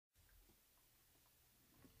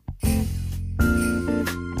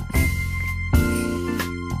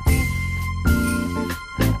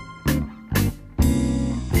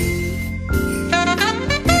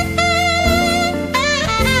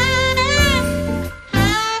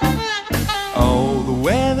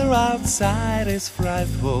outside is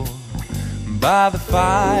frightful, but the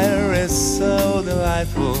fire is so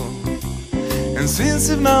delightful. And since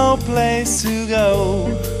you've no place to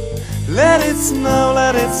go, let it snow,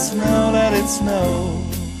 let it snow, let it snow.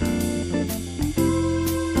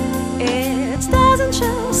 It doesn't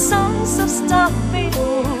show signs of stopping,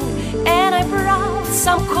 and I brought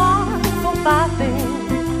some corn for popping.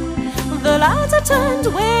 The lights are turned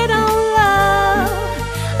way down low.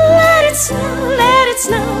 Let it snow, let it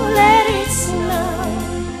snow, let it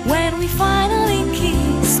snow. When we finally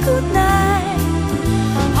kiss goodnight,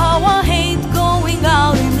 how I hate going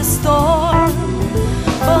out in the storm.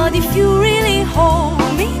 But if you really hold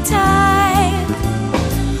me tight,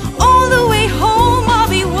 all the way home I'll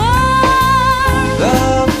be warm.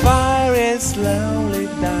 The fire is slowly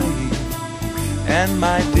dying, and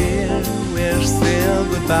my dear, we're still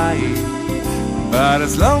goodbye. But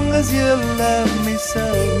as long as you love me so,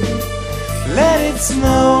 let it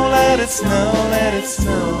snow, let it snow, let it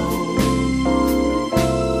snow.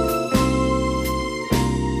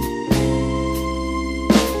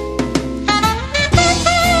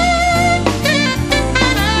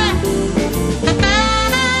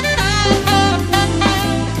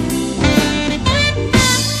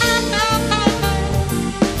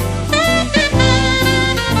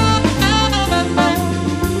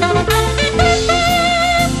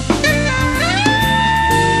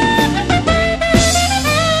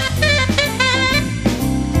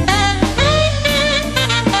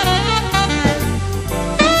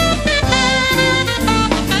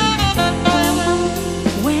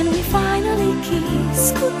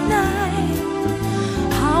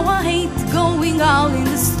 Out in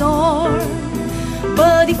the storm,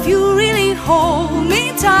 but if you really hold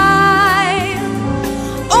me tight,